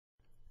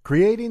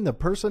Creating the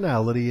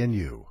personality in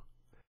you.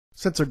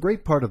 Since a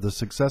great part of the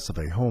success of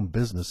a home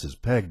business is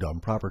pegged on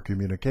proper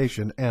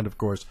communication and, of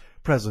course,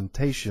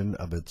 presentation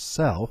of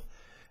itself,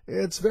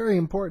 it's very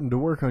important to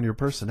work on your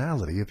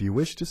personality if you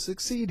wish to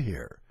succeed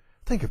here.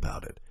 Think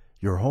about it.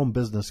 Your home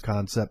business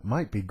concept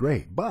might be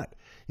great, but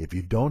if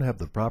you don't have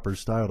the proper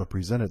style to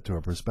present it to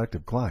a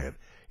prospective client,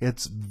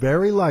 it's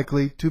very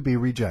likely to be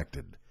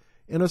rejected.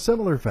 In a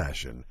similar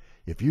fashion,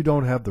 if you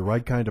don't have the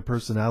right kind of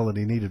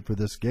personality needed for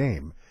this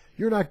game,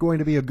 you're not going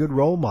to be a good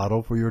role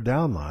model for your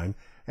downline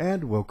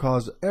and will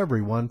cause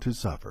everyone to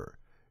suffer.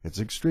 It's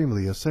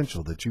extremely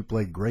essential that you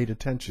pay great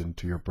attention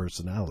to your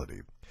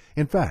personality.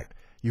 In fact,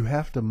 you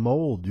have to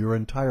mold your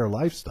entire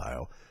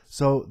lifestyle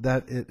so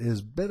that it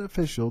is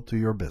beneficial to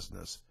your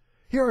business.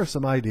 Here are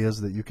some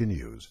ideas that you can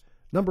use.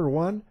 Number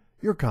one,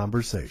 your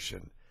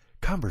conversation.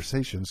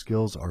 Conversation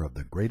skills are of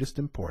the greatest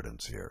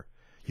importance here.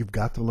 You've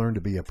got to learn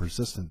to be a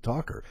persistent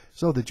talker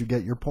so that you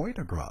get your point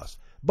across.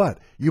 But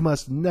you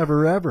must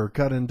never ever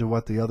cut into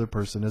what the other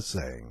person is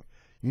saying.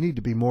 You need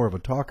to be more of a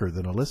talker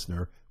than a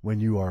listener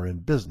when you are in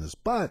business,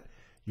 but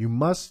you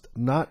must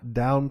not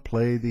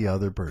downplay the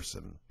other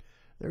person.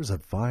 There's a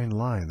fine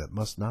line that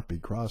must not be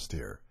crossed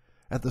here.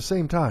 At the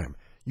same time,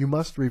 you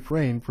must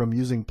refrain from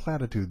using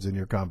platitudes in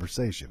your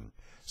conversation.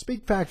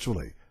 Speak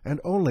factually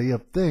and only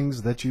of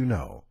things that you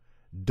know.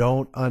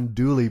 Don't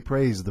unduly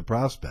praise the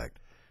prospect.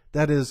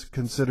 That is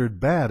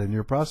considered bad in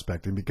your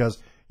prospecting because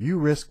you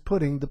risk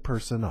putting the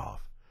person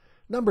off.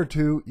 Number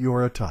two,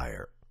 your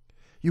attire.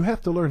 You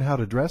have to learn how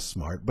to dress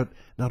smart, but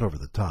not over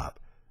the top.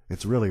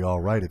 It's really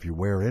all right if you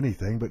wear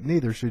anything, but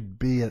neither should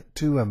be it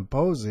too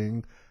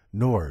imposing,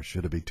 nor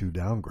should it be too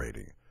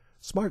downgrading.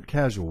 Smart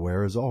casual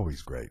wear is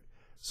always great,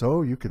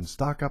 so you can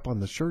stock up on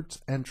the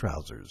shirts and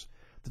trousers.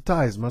 The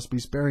ties must be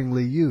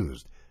sparingly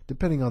used,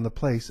 depending on the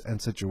place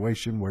and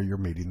situation where you're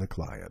meeting the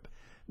client.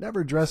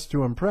 Never dress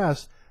to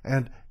impress,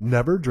 and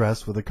never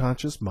dress with a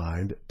conscious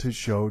mind to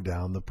show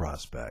down the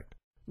prospect.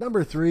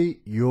 Number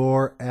three,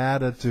 your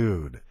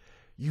attitude.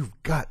 You've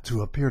got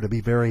to appear to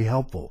be very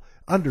helpful,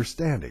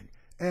 understanding,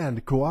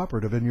 and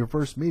cooperative in your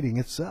first meeting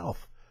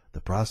itself.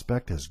 The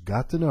prospect has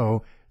got to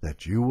know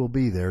that you will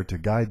be there to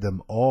guide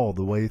them all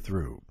the way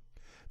through.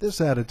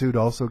 This attitude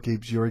also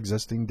keeps your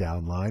existing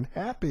downline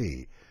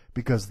happy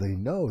because they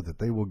know that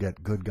they will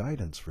get good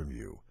guidance from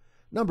you.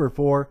 Number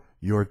four,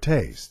 your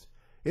taste.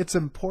 It's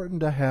important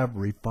to have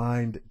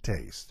refined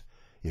taste.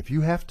 If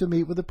you have to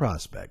meet with a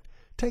prospect,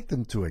 take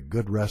them to a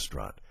good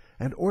restaurant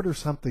and order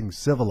something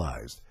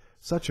civilized.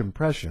 Such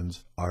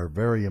impressions are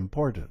very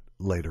important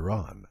later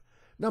on.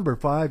 Number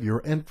five, your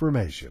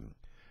information.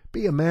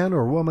 Be a man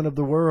or woman of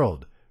the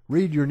world.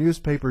 Read your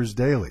newspapers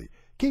daily.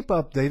 Keep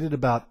updated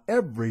about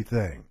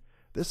everything.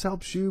 This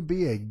helps you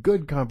be a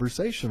good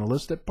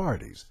conversationalist at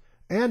parties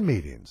and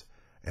meetings,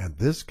 and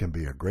this can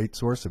be a great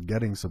source of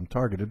getting some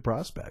targeted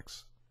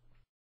prospects.